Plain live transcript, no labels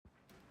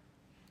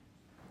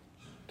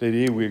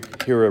Today we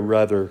hear a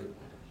rather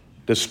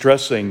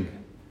distressing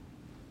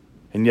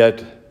and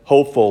yet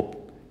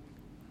hopeful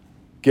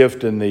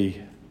gift in the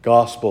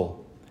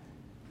gospel.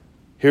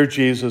 Here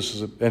Jesus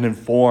has been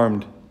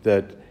informed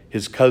that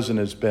his cousin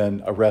has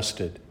been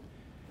arrested.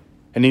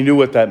 And he knew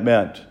what that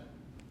meant.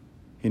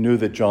 He knew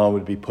that John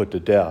would be put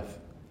to death.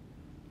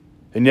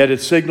 And yet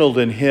it signaled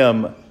in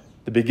him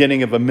the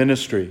beginning of a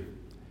ministry.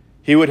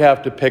 He would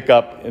have to pick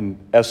up, in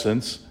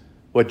essence,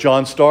 what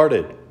John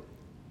started.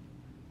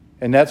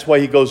 And that's why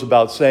he goes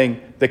about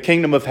saying, the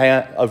kingdom of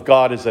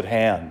God is at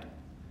hand.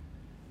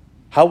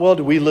 How well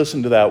do we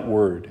listen to that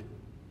word?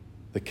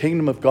 The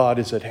kingdom of God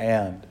is at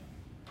hand.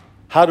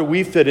 How do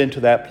we fit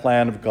into that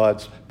plan of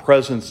God's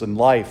presence and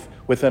life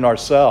within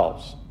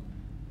ourselves?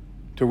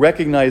 To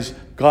recognize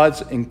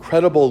God's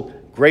incredible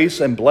grace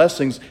and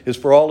blessings is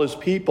for all his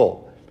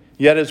people.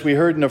 Yet, as we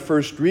heard in the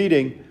first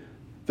reading,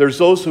 there's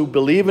those who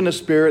believe in the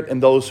Spirit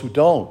and those who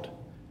don't.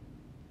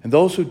 And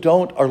those who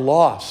don't are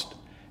lost.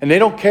 And they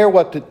don't care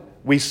what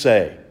we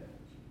say.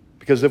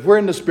 Because if we're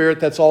in the Spirit,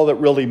 that's all that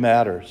really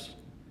matters.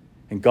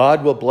 And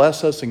God will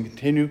bless us and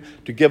continue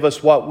to give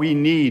us what we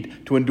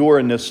need to endure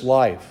in this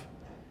life.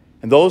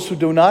 And those who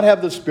do not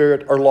have the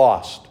Spirit are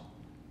lost.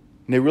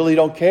 And they really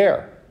don't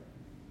care.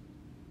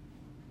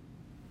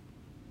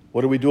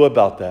 What do we do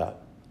about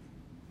that?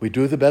 We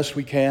do the best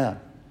we can.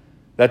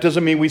 That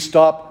doesn't mean we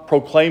stop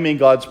proclaiming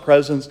God's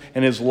presence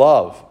and his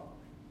love.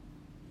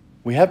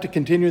 We have to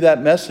continue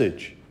that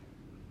message,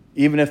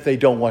 even if they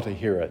don't want to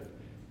hear it.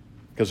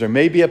 Because there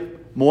may be a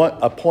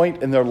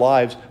point in their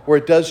lives where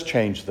it does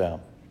change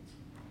them.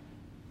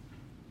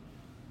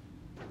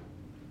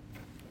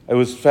 I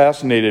was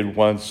fascinated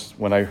once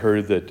when I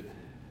heard that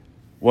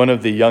one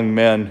of the young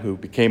men who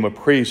became a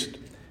priest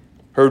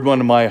heard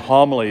one of my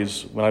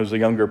homilies when I was a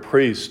younger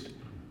priest,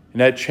 and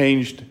that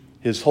changed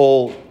his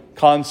whole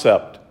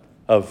concept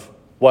of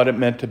what it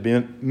meant to be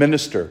a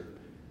minister.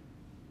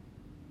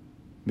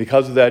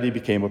 Because of that, he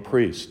became a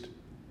priest.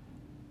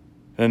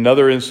 In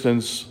another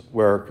instance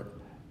where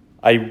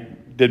I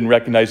didn't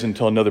recognize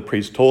until another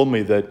priest told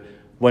me that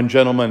one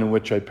gentleman in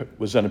which I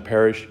was in a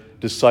parish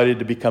decided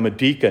to become a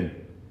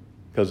deacon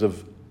because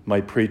of my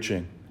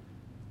preaching.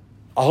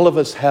 All of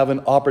us have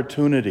an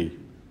opportunity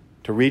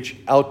to reach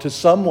out to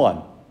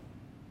someone,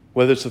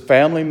 whether it's a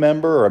family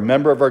member or a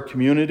member of our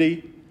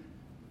community.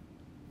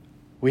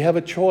 We have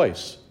a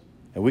choice,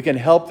 and we can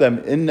help them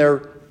in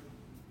their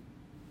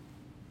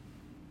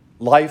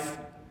life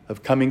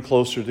of coming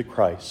closer to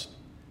Christ.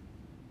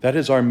 That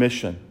is our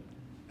mission.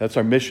 That's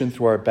our mission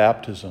through our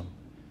baptism.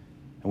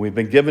 And we've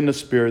been given the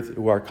Spirit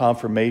through our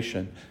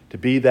confirmation to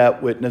be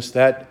that witness,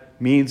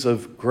 that means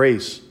of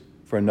grace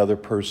for another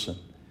person.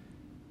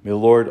 May the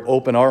Lord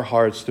open our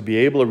hearts to be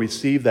able to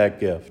receive that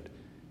gift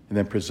and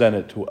then present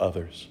it to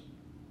others.